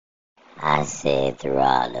I said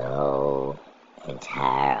throughout the whole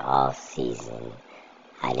entire off season,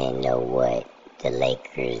 I didn't know what the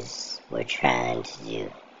Lakers were trying to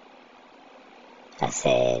do. I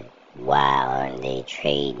said, why aren't they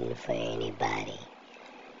trading for anybody?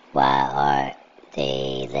 Why aren't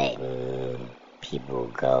they letting people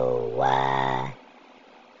go? Why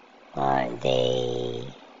aren't they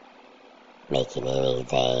making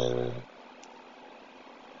anything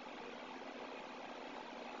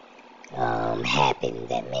happen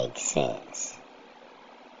that makes sense?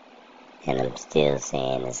 And I'm still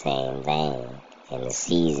saying the same thing. And the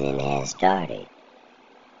season has started.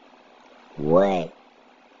 What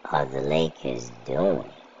are the Lakers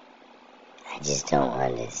doing? I just don't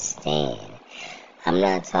understand. I'm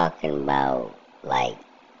not talking about,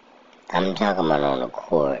 I'm talking about on the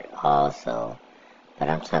court also, but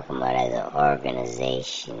I'm talking about as an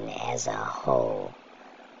organization as a whole.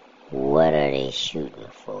 What are they shooting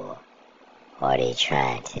for? Are they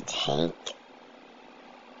trying to tank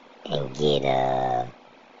and get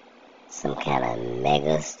some kind of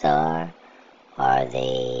mega star? Are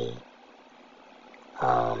they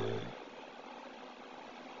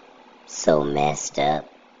so messed up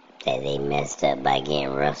that they messed up by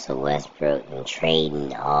getting Russell Westbrook and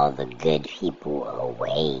trading all the good people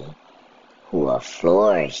away who are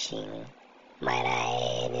flourishing, might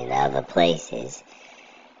I add, in other places,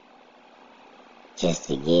 just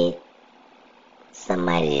to get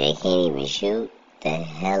somebody they can't even shoot? The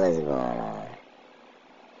hell is going on?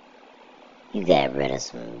 You got rid of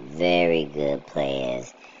some very good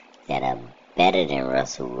players that are better than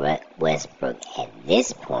Russell Westbrook at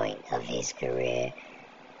this point of his career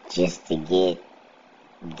just to get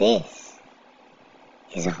this.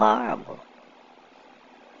 It's horrible.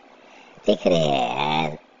 They could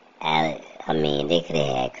have they could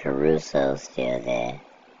have had Caruso still there.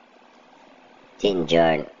 Didn't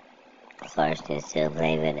Jordan Clarkson still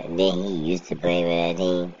play with it? Didn't he used to play with that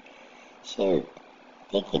team? Shoot,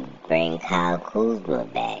 they could bring Kyle Kuzma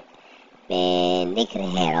back. Man, they could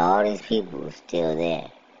have had all these people still there.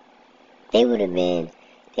 They would have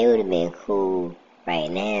been cool right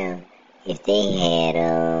now if they had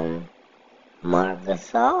Marc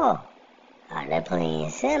Gasol out there playing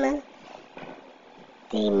center.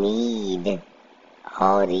 They need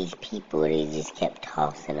all these people they just kept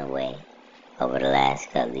tossing away over the last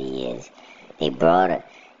couple of years. They brought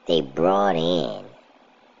in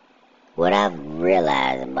what I've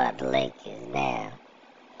realized about the Lakers now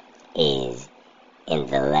is in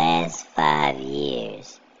the last 5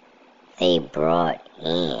 years, they brought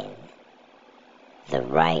in the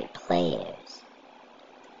right players.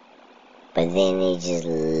 But then they just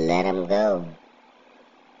let them go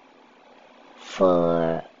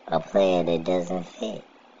for a player that doesn't fit.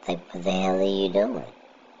 Like, what the hell are you doing?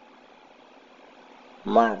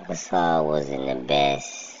 Marc Gasol wasn't the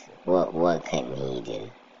best. What couldn't he do?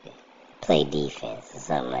 Play defense or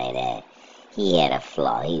something like that. He had a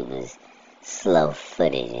flaw. He was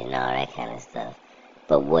slow-footed and all that kind of stuff.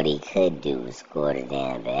 But what he could do was score the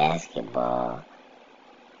damn basketball.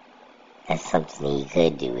 That's something he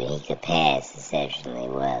could do, and he could pass exceptionally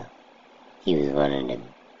well. He was one of the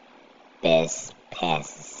best pass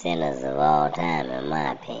centers of all time, in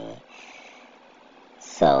my opinion.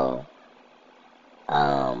 So,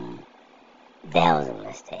 that was a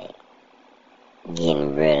mistake.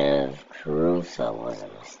 Getting rid of Caruso was a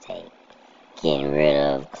mistake. Getting rid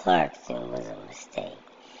of Clarkson was a mistake.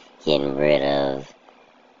 Getting rid of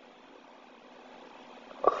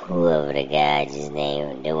whoever the guy just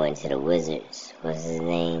named that went to the Wizards. What's his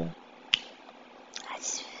name?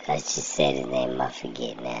 I just said his name, I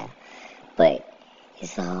forget now. But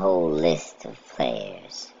it's a whole list of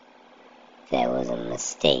players that was a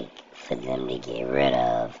mistake for them to get rid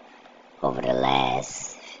of over the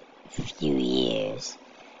last few years,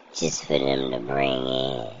 just for them to bring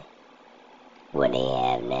in what they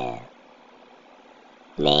have now,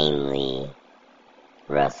 namely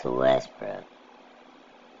Russell Westbrook.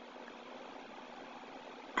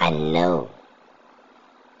 I know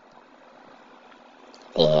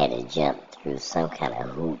they had to jump through some kind of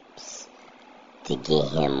hoops to get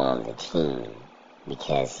him on the team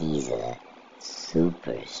because he's a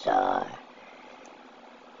superstar.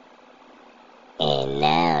 And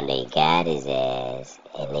now they got his ass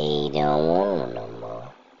and they don't want him no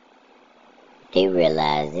more. They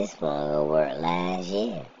realized this wasn't gonna work last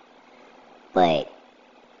year. But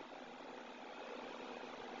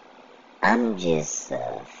I'm just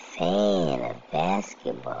a fan of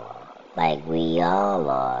basketball, like we all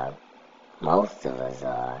are, most of us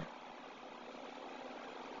are.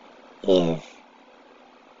 If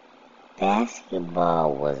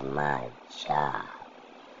basketball was my job,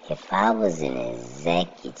 If I was an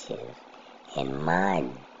executive and my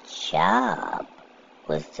job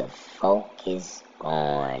was to focus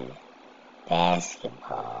on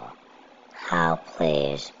basketball, how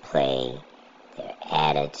players play, their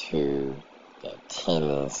attitude, their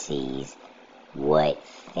tendencies, what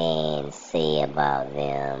fans say about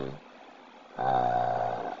them,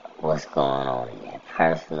 what's going on in their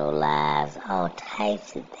personal lives, all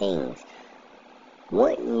types of things.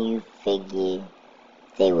 Wouldn't you figure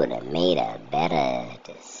they would have made a better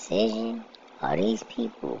decision? Are these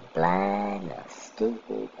people blind or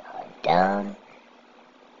stupid or dumb?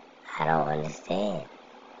 I don't understand.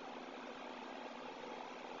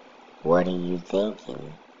 What are you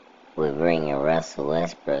thinking with bringing Russell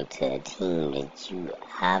Westbrook to a team that you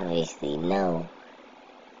obviously know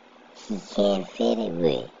he can't fit it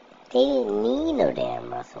with? They didn't need no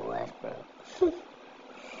damn Russell Westbrook.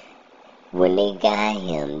 When they got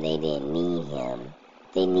him, they didn't need him.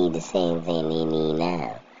 They need the same thing they need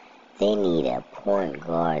now. They need a point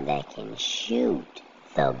guard that can shoot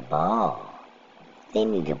the ball. They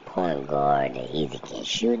need a point guard that either can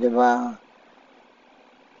shoot the ball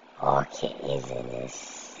or is an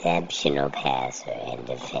exceptional passer and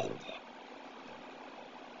defender.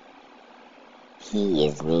 He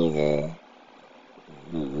is none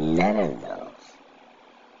of those.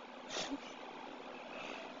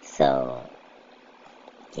 So,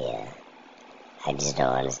 yeah, I just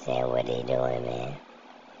don't understand what they're doing, man.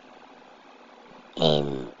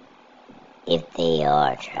 And if they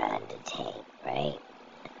are trying to tank, right?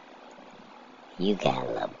 You got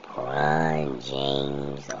LeBron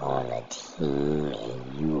James on a team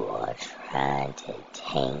and you are trying to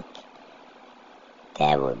tank.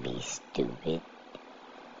 That would be stupid.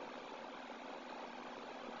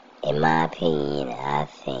 In my opinion, I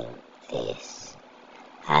think this.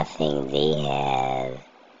 I think they have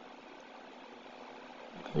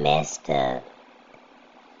messed up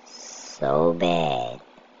so bad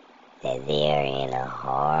that they are in a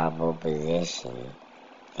horrible position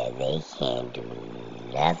that they can't do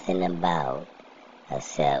nothing about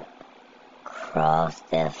except cross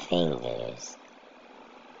their fingers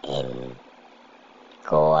and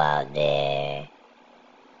go out there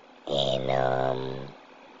and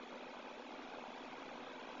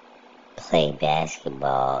play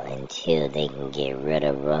basketball until they can get rid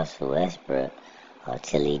of Russell Westbrook or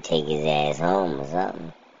till he take his ass home or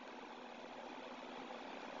something.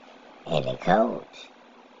 And the coach,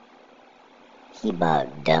 he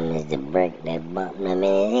about dumb as the brick that bumped him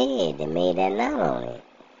in his head that made that knot on it.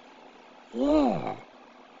 Yeah,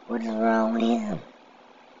 what is wrong with him?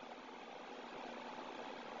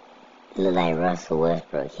 Look like Russell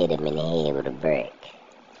Westbrook hit him in the head with a brick.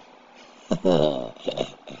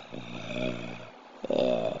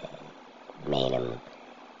 Yeah, made him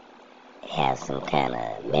have some kind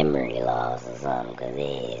of memory loss or something, because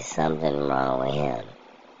there is something wrong with him.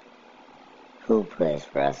 Who puts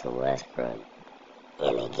Russell Westbrook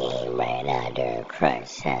in a game right now during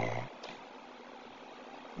crunch time?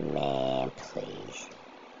 Man, please.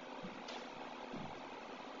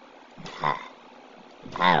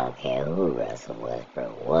 I don't care who Russell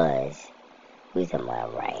Westbrook was. We talking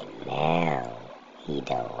about right now. He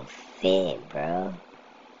don't fit, bro.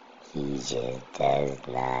 He just does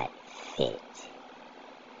not fit.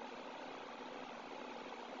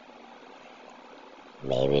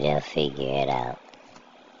 Maybe they'll figure it out.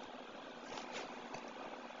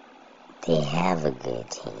 They have a good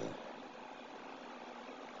team.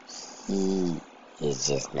 He is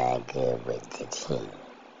just not good with the team.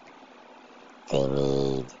 They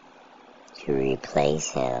need to replace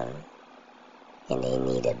him, and they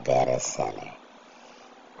need a better center.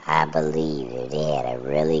 I believe if they had a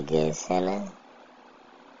really good center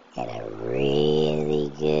and a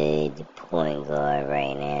really good point guard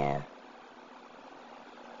right now,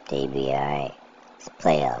 they'd be alright. It's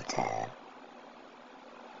playoff time.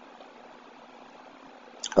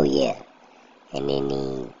 Oh yeah, and they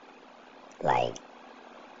need like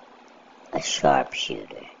a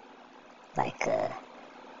sharpshooter, like a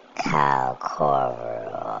Kyle Korver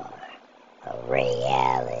or a Ray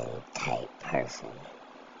Allen type person.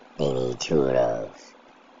 They need two of those.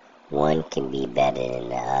 One can be better than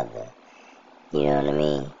the other. You know what I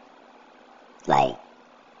mean? Like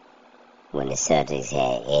when the Celtics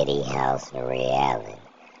had Eddie House and Ray Allen.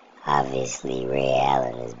 Obviously Ray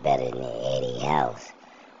Allen is better than Eddie House.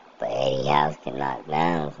 But Eddie House can knock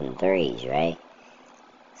down some threes, right?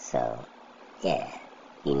 So, yeah.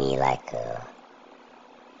 You need like a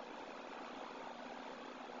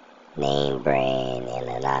name brand and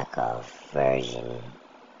a knockoff version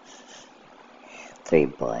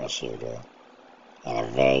 3-point shooter and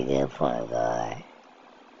a very good point guard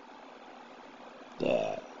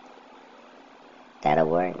Yeah, that'll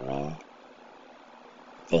work, man.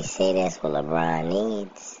 They say that's what LeBron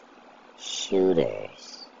needs.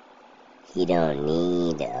 Shooters. He don't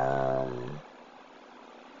need,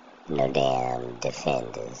 no damn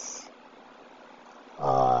defenders.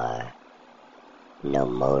 Or no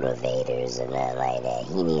motivators or nothing like that.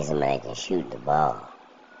 He needs somebody that can shoot the ball.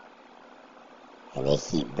 And they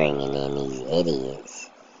keep bringing in these idiots.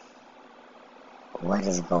 What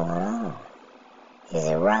is going on? Is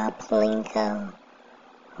it Rob Pelinka?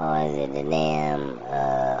 Or is it the damn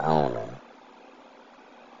owner?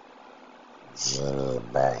 Jeannie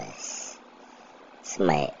Buss.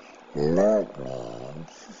 Somebody, look, man.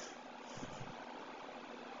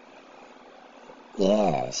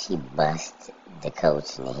 Yeah, she bust the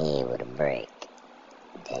coach in the head with a brick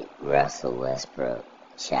that Russell Westbrook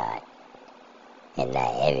shot. And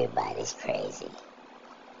now everybody's crazy.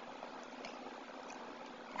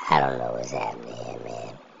 I don't know what's happening here,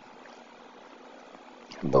 man.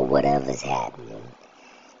 But whatever's happening,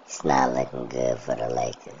 it's not looking good for the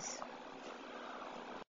Lakers.